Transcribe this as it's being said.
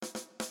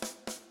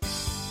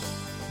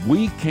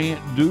We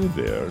can't do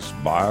this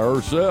by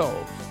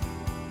ourselves.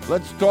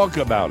 Let's talk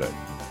about it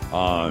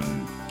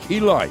on Key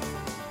Life.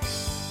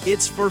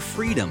 It's for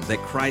freedom that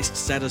Christ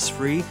set us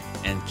free,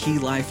 and Key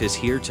Life is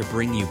here to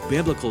bring you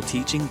biblical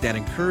teaching that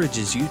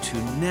encourages you to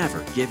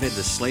never give in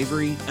to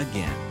slavery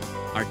again.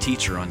 Our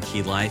teacher on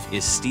Key Life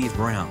is Steve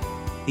Brown.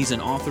 He's an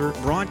author,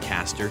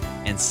 broadcaster,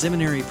 and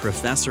seminary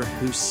professor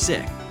who's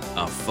sick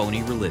of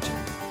phony religion.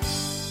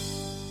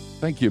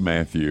 Thank you,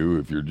 Matthew.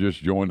 If you're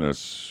just joining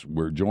us,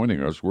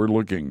 we're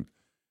looking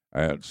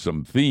at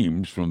some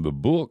themes from the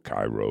book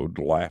I wrote,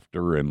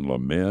 Laughter and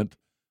Lament,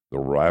 The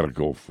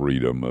Radical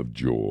Freedom of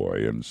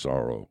Joy and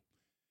Sorrow.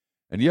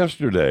 And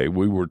yesterday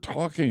we were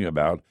talking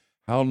about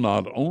how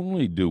not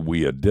only do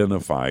we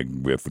identify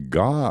with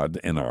God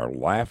in our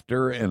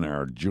laughter and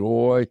our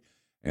joy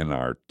and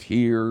our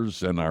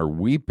tears and our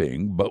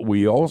weeping, but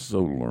we also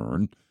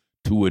learn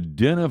to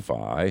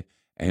identify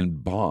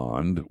and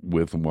bond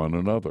with one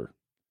another.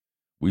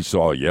 We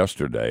saw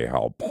yesterday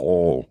how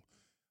Paul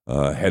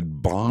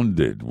had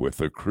bonded with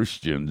the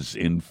Christians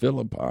in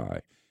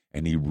Philippi,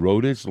 and he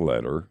wrote his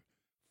letter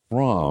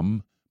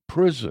from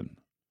prison.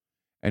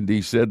 And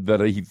he said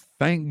that he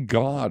thanked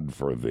God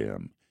for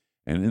them.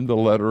 And in the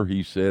letter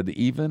he said,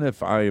 even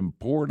if I am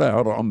poured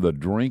out on the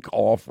drink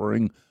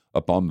offering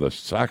upon the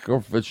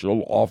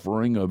sacrificial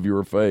offering of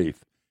your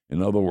faith,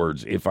 in other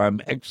words, if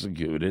I'm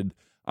executed,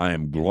 I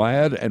am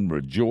glad and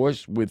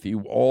rejoice with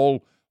you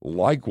all.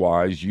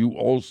 Likewise, you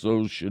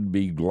also should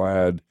be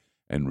glad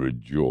and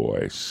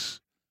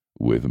rejoice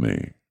with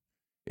me.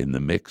 In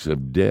the mix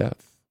of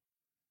death,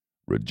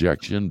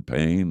 rejection,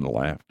 pain,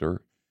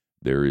 laughter,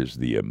 there is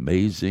the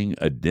amazing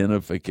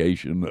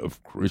identification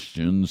of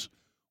Christians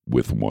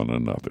with one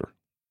another.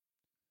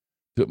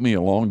 Took me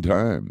a long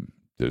time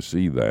to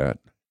see that.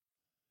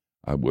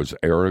 I was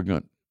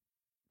arrogant,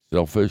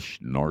 selfish,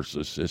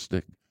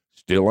 narcissistic,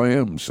 still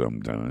am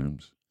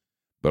sometimes,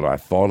 but I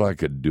thought I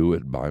could do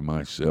it by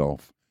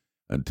myself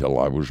until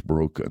I was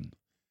broken,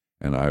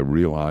 and I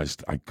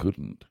realized I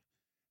couldn't,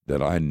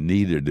 that I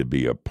needed to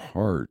be a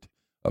part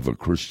of a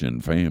Christian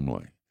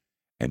family,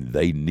 and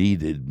they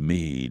needed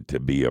me to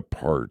be a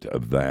part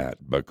of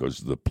that, because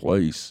the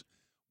place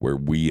where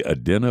we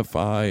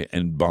identify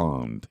and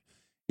bond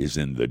is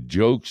in the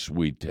jokes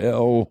we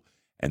tell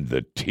and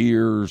the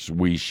tears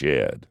we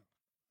shed.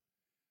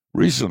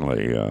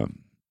 Recently,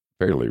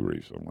 fairly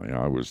recently,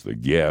 I was the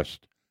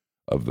guest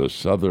of the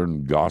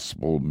Southern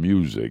Gospel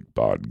Music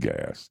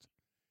podcast.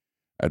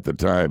 At the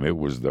time, it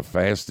was the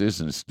fastest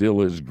and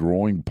still is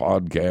growing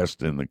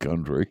podcast in the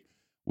country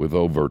with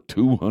over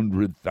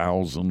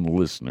 200,000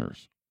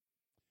 listeners.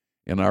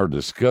 In our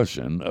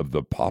discussion of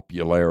the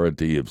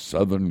popularity of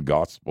Southern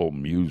gospel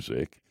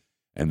music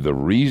and the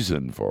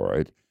reason for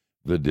it,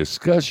 the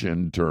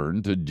discussion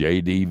turned to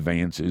J.D.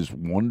 Vance's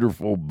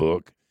wonderful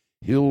book,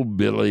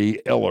 Hillbilly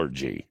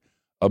Elegy,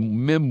 a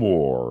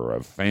memoir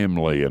of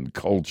family and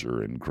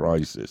culture in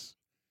crisis.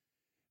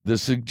 The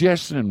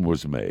suggestion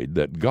was made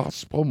that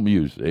gospel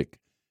music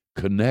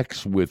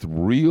connects with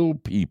real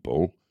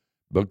people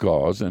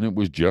because, and it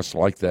was just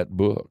like that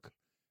book,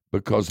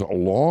 because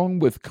along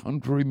with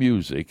country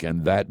music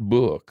and that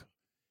book,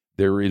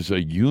 there is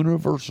a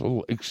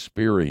universal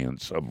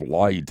experience of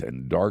light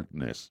and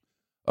darkness,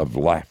 of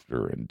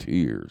laughter and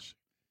tears.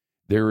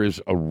 There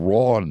is a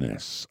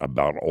rawness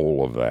about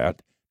all of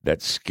that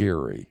that's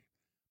scary,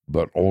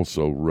 but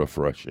also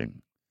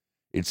refreshing.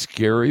 It's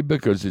scary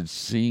because it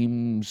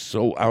seems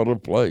so out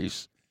of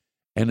place,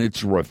 and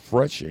it's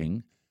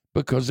refreshing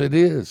because it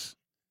is.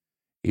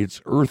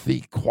 Its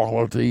earthy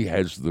quality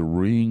has the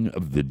ring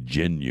of the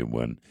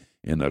genuine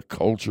in a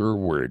culture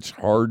where it's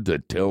hard to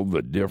tell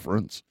the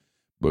difference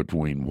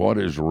between what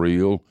is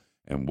real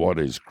and what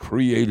is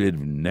creative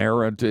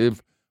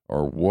narrative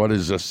or what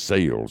is a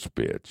sales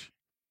pitch.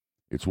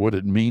 It's what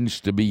it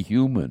means to be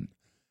human.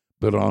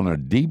 But on a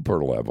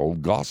deeper level,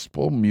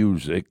 gospel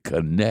music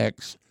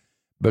connects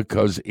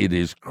because it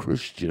is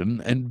Christian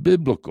and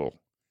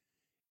biblical.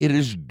 It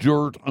is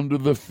dirt under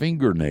the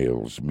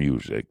fingernails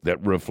music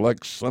that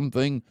reflects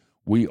something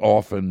we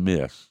often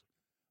miss,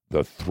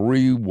 the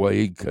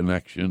three-way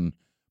connection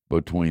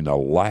between a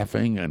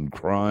laughing and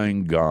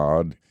crying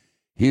God,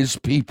 his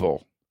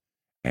people,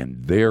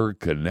 and their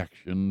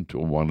connection to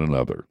one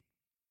another.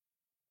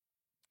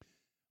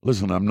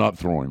 Listen, I'm not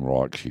throwing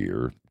rocks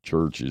here.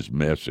 Church is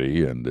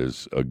messy, and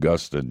as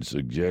Augustine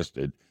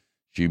suggested,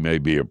 she may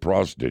be a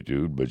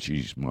prostitute, but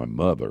she's my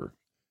mother.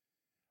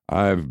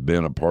 I've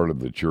been a part of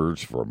the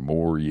church for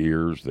more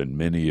years than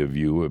many of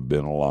you have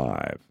been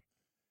alive,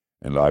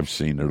 and I've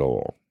seen it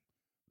all.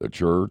 The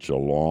church,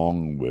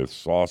 along with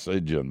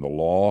sausage and the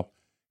law,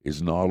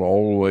 is not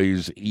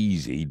always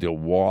easy to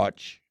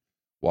watch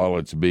while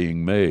it's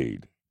being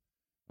made.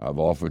 I've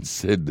often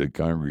said to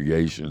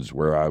congregations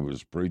where I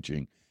was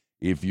preaching,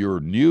 if you're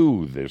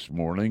new this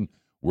morning,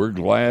 we're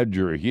glad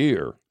you're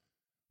here.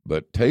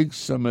 But take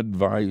some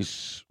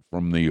advice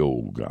from the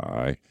old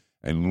guy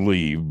and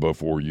leave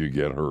before you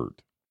get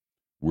hurt.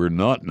 We're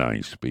not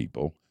nice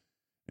people,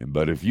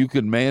 but if you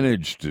can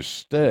manage to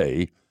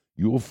stay,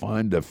 you'll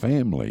find a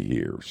family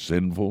here,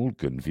 sinful,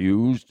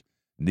 confused,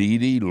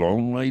 needy,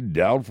 lonely,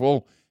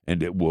 doubtful,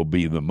 and it will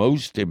be the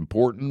most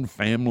important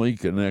family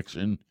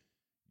connection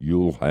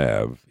you'll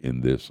have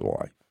in this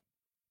life.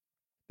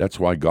 That's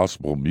why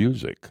gospel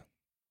music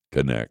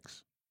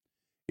connects.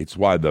 It's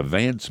why the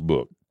Vance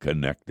book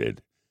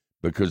connected,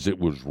 because it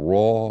was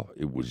raw,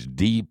 it was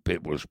deep,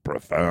 it was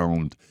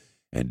profound,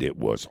 and it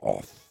was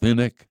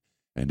authentic,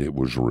 and it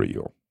was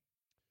real.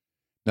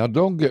 Now,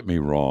 don't get me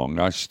wrong,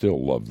 I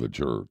still love the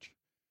church.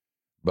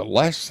 But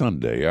last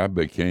Sunday, I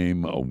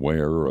became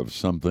aware of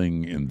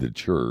something in the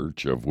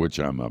church of which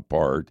I'm a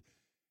part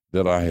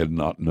that I had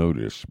not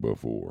noticed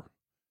before.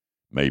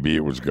 Maybe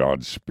it was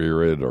God's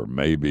Spirit, or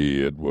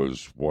maybe it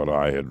was what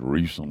I had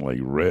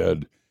recently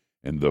read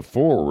in the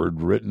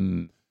foreword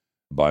written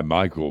by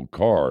Michael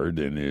Card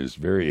in his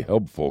very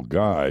helpful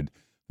guide,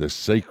 The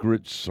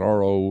Sacred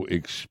Sorrow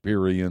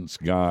Experience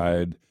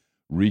Guide,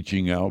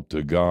 Reaching Out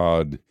to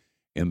God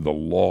in the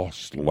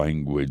Lost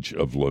Language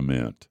of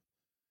Lament.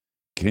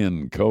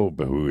 Ken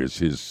Cope, who is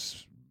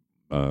his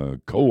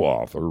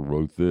co-author,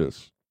 wrote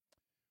this: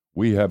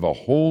 "We have a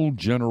whole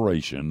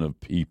generation of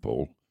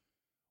people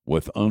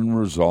with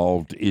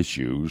unresolved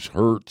issues,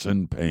 hurts,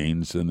 and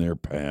pains in their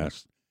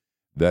past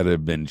that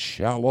have been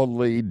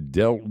shallowly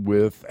dealt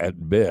with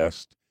at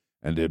best,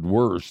 and at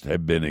worst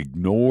have been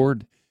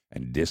ignored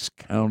and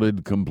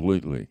discounted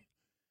completely.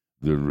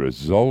 The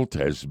result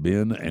has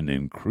been an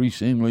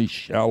increasingly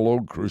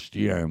shallow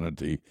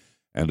Christianity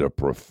and a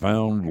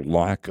profound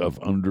lack of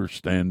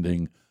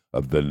understanding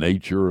of the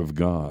nature of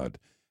God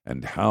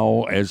and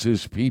how, as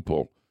His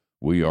people,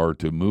 we are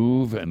to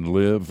move and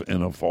live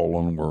in a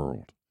fallen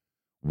world.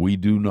 We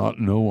do not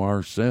know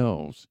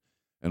ourselves,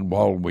 and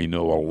while we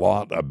know a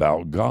lot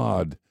about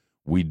God,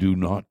 we do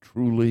not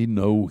truly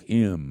know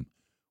Him.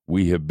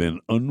 We have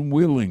been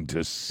unwilling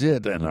to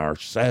sit in our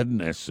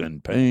sadness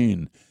and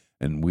pain,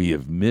 and we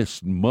have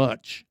missed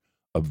much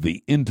of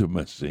the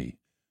intimacy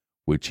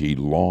which He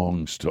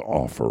longs to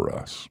offer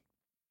us."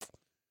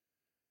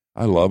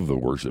 I love the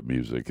worship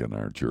music in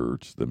our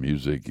church. The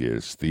music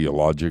is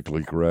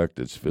theologically correct.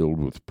 It's filled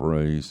with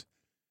praise.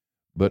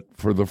 But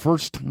for the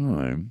first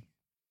time,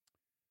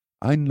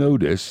 I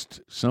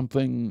noticed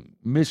something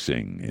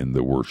missing in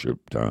the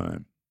worship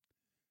time: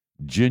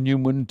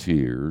 genuine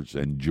tears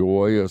and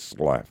joyous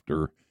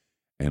laughter,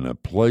 and a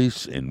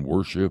place in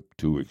worship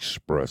to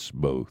express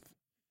both.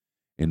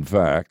 In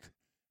fact,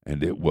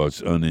 and it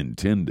was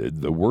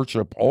unintended, the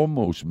worship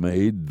almost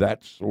made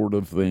that sort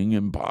of thing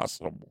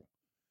impossible.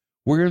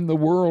 Where in the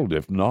world,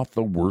 if not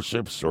the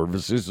worship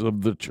services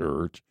of the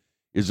church,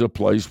 is a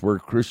place where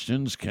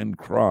Christians can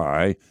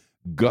cry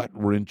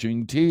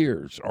gut-wrenching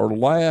tears or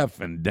laugh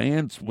and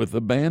dance with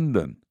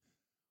abandon?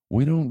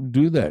 We don't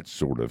do that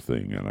sort of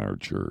thing in our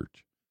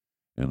church.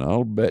 And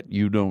I'll bet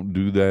you don't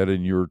do that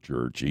in your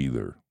church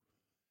either.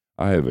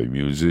 I have a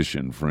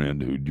musician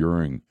friend who,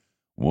 during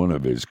one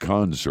of his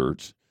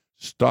concerts,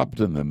 stopped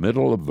in the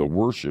middle of the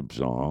worship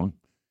song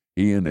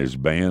he and his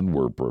band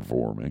were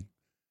performing.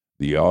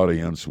 The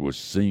audience was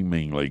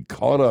seemingly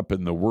caught up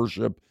in the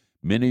worship,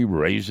 many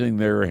raising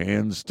their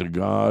hands to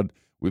God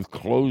with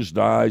closed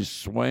eyes,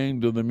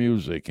 swaying to the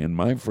music. And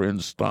my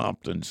friend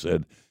stopped and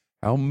said,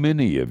 "How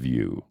many of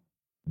you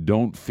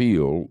don't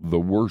feel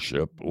the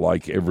worship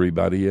like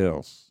everybody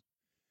else?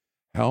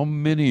 How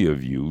many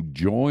of you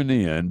join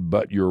in,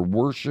 but your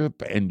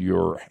worship and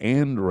your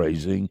hand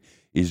raising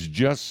is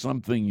just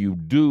something you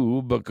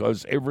do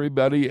because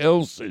everybody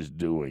else is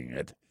doing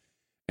it,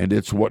 and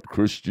it's what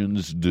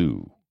Christians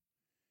do?"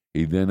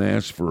 He then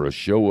asked for a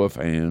show of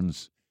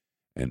hands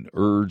and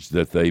urged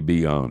that they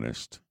be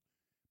honest.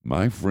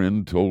 My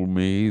friend told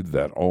me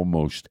that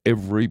almost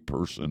every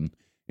person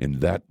in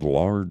that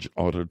large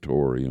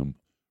auditorium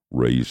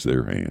raised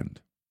their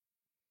hand.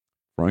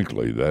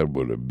 Frankly, that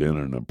would have been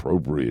an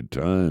appropriate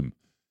time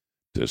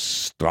to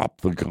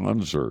stop the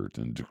concert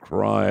and to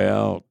cry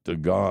out to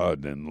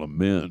God and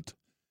lament.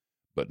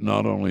 But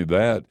not only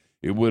that,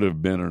 it would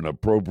have been an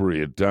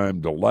appropriate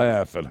time to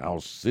laugh at how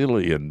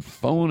silly and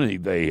phony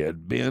they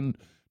had been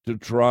to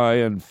try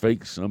and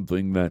fake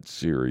something that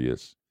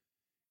serious.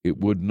 It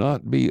would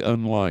not be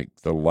unlike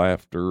the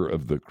laughter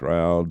of the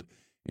crowd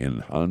in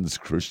Hans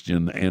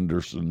Christian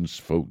Andersen's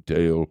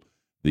folktale,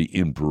 The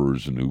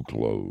Emperor's New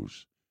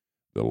Clothes.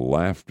 The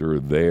laughter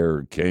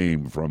there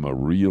came from a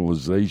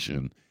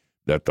realization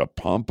that the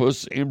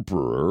pompous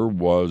emperor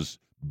was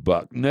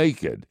buck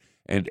naked,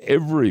 and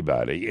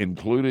everybody,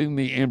 including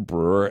the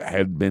emperor,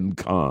 had been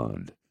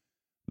conned.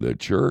 The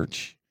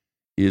church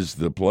is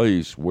the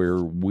place where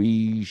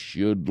we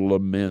should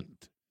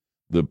lament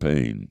the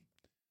pain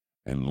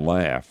and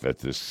laugh at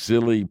the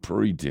silly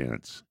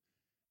pretense.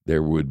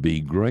 There would be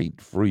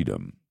great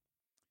freedom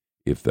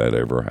if that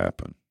ever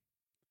happened.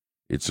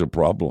 It's a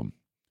problem,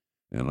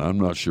 and I'm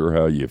not sure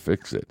how you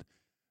fix it.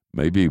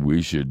 Maybe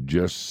we should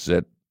just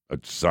set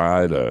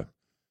aside a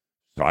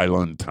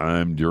silent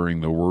time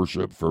during the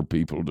worship for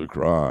people to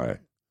cry.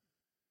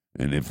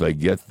 And if they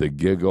get the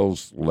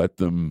giggles, let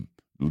them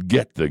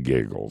get the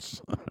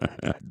giggles.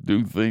 I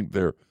do think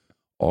there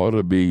ought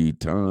to be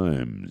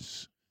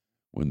times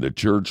when the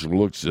church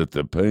looks at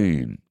the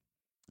pain,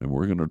 and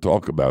we're going to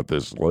talk about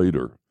this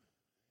later,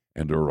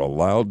 and are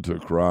allowed to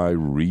cry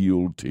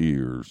real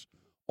tears,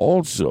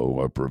 also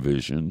a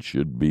provision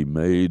should be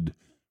made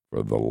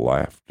for the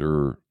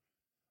laughter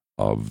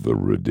of the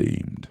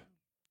redeemed.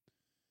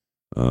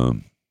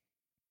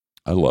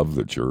 I love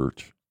the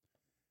church.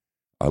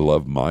 I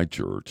love my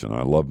church, and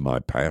I love my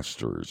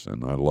pastors,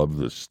 and I love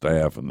the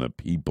staff and the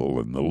people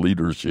and the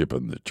leadership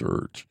in the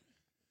church.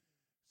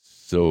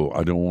 So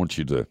I don't want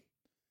you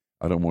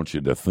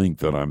to think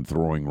that I'm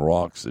throwing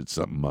rocks at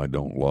something I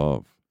don't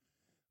love.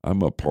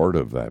 I'm a part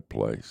of that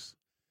place,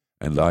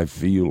 and I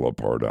feel a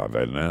part of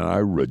it, and I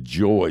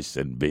rejoice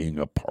in being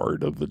a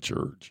part of the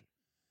church.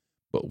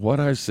 But what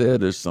I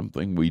said is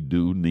something we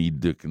do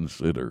need to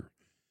consider,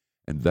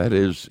 and that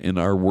is in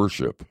our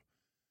worship,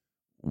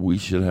 we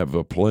should have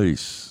a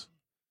place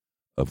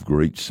of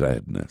great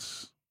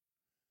sadness,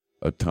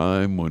 a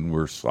time when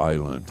we're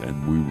silent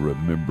and we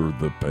remember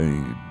the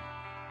pain,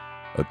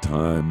 a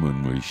time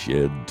when we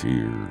shed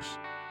tears,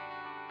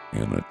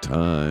 and a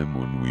time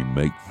when we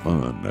make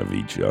fun of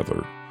each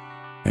other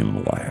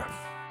and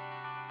laugh.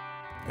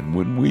 And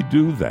when we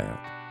do that,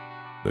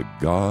 the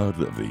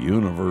God of the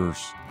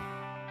universe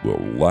will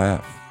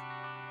laugh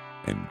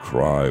and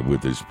cry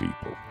with his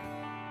people.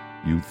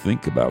 You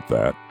think about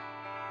that.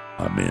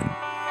 Amen.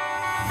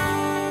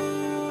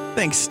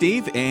 Thanks,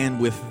 Steve.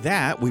 And with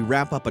that, we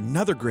wrap up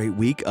another great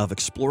week of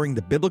exploring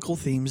the biblical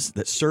themes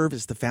that serve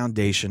as the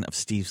foundation of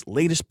Steve's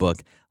latest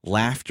book,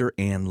 Laughter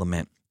and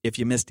Lament. If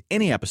you missed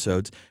any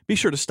episodes, be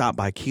sure to stop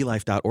by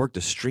keylife.org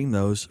to stream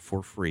those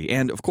for free.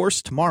 And, of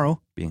course,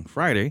 tomorrow, being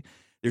Friday,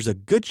 there's a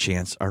good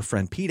chance our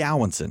friend Pete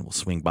Alwinson will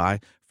swing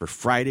by for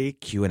Friday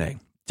Q&A.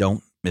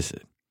 Don't miss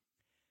it.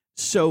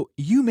 So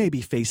you may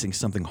be facing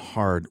something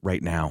hard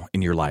right now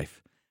in your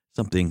life,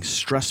 something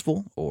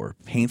stressful or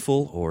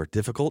painful or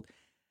difficult.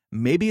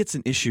 Maybe it's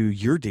an issue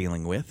you're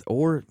dealing with,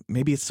 or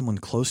maybe it's someone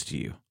close to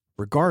you.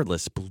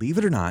 Regardless, believe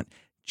it or not,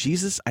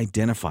 Jesus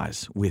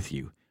identifies with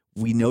you.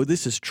 We know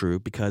this is true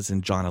because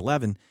in John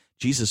 11,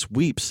 Jesus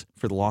weeps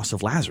for the loss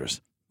of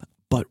Lazarus.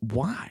 But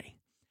why?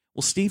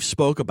 Well, Steve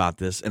spoke about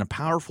this in a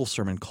powerful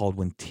sermon called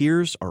When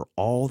Tears Are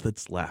All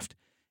That's Left.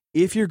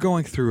 If you're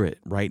going through it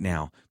right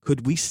now,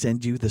 could we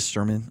send you this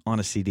sermon on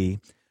a CD?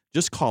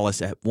 Just call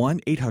us at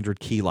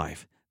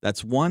 1-800-KEY-LIFE.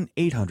 That's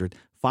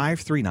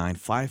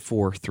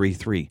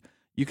 1-800-539-5433.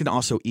 You can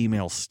also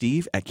email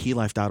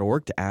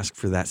steve@keylife.org to ask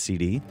for that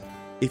CD.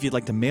 If you'd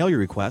like to mail your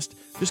request,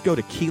 just go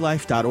to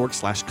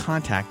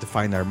keylife.org/contact to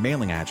find our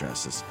mailing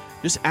addresses.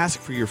 Just ask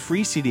for your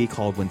free CD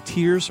called When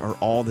Tears Are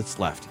All That's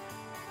Left.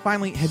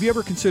 Finally, have you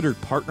ever considered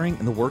partnering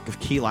in the work of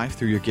Key Life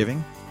through your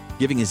giving?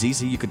 Giving is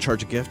easy. You can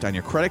charge a gift on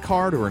your credit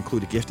card or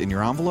include a gift in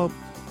your envelope.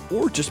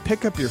 Or just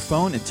pick up your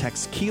phone and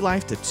text Key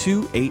Life to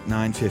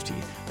 28950.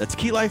 That's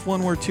Key Life,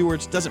 one word, two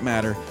words, doesn't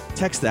matter.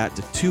 Text that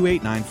to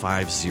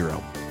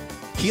 28950.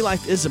 Key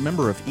Life is a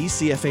member of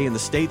ECFA in the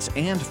States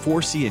and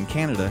 4C in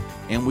Canada,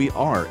 and we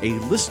are a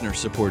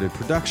listener-supported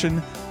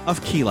production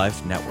of Key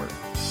Life Network.